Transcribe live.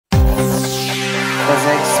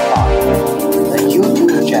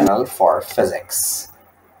channel for physics.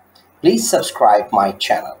 Please subscribe my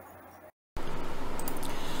channel.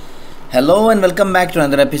 Hello and welcome back to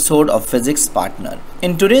another episode of Physics Partner.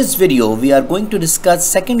 In today's video, we are going to discuss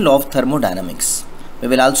second law of thermodynamics. We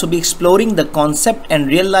will also be exploring the concept and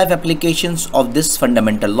real-life applications of this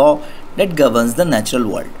fundamental law that governs the natural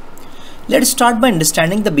world. Let's start by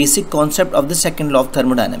understanding the basic concept of the second law of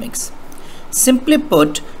thermodynamics. Simply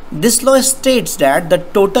put, this law states that the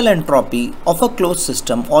total entropy of a closed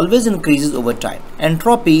system always increases over time.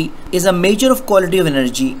 Entropy is a measure of quality of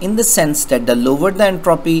energy in the sense that the lower the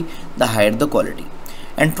entropy, the higher the quality.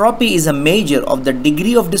 Entropy is a measure of the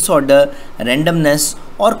degree of disorder, randomness,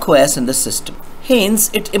 or chaos in the system.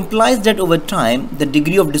 Hence, it implies that over time, the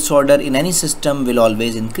degree of disorder in any system will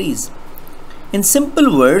always increase. In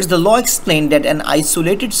simple words, the law explained that an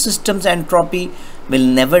isolated system's entropy will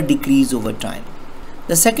never decrease over time.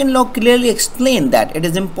 The second law clearly explained that it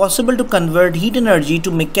is impossible to convert heat energy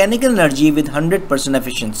to mechanical energy with 100%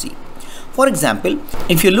 efficiency. For example,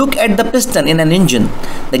 if you look at the piston in an engine,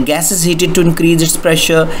 the gas is heated to increase its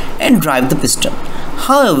pressure and drive the piston.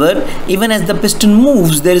 However, even as the piston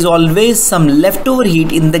moves, there is always some leftover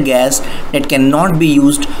heat in the gas that cannot be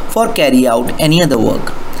used for carry out any other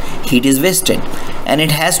work. Heat is wasted and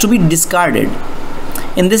it has to be discarded.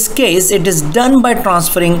 In this case, it is done by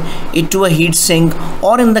transferring it to a heat sink,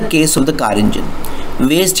 or in the case of the car engine,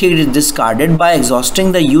 waste heat is discarded by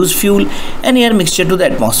exhausting the used fuel and air mixture to the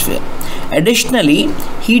atmosphere. Additionally,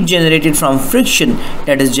 heat generated from friction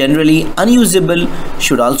that is generally unusable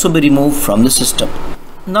should also be removed from the system.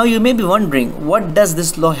 Now you may be wondering, what does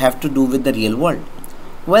this law have to do with the real world?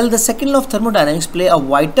 Well, the second law of thermodynamics plays a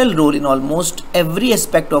vital role in almost every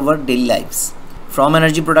aspect of our daily lives, from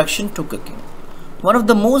energy production to cooking. One of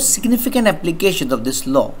the most significant applications of this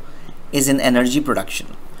law is in energy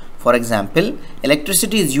production. For example,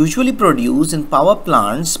 electricity is usually produced in power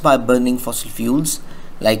plants by burning fossil fuels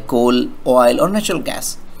like coal, oil, or natural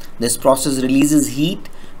gas. This process releases heat,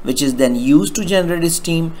 which is then used to generate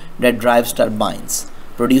steam that drives turbines,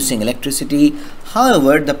 producing electricity.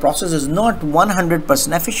 However, the process is not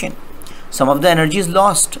 100% efficient. Some of the energy is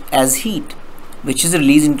lost as heat, which is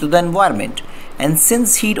released into the environment. And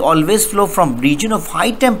since heat always flows from region of high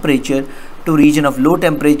temperature to region of low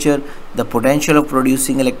temperature, the potential of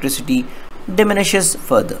producing electricity diminishes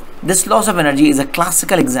further. This loss of energy is a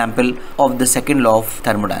classical example of the second law of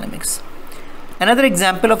thermodynamics. Another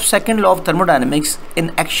example of second law of thermodynamics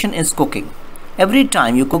in action is cooking. Every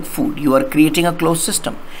time you cook food, you are creating a closed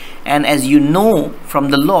system. And as you know from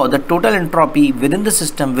the law, the total entropy within the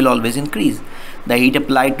system will always increase. The heat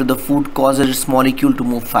applied to the food causes its molecule to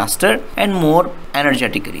move faster and more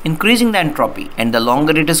energetically, increasing the entropy. And the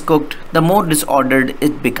longer it is cooked, the more disordered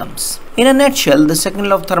it becomes. In a nutshell, the second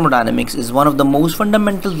law of thermodynamics is one of the most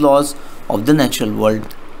fundamental laws of the natural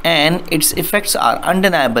world, and its effects are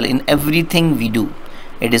undeniable in everything we do.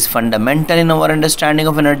 It is fundamental in our understanding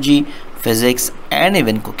of energy, physics, and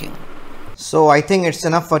even cooking. So I think it's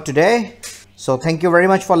enough for today. So thank you very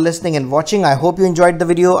much for listening and watching. I hope you enjoyed the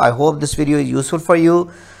video. I hope this video is useful for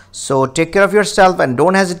you. So take care of yourself and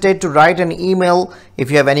don't hesitate to write an email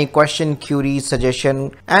if you have any question, query,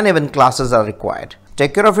 suggestion, and even classes are required.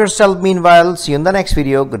 Take care of yourself meanwhile. See you in the next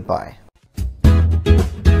video. Goodbye.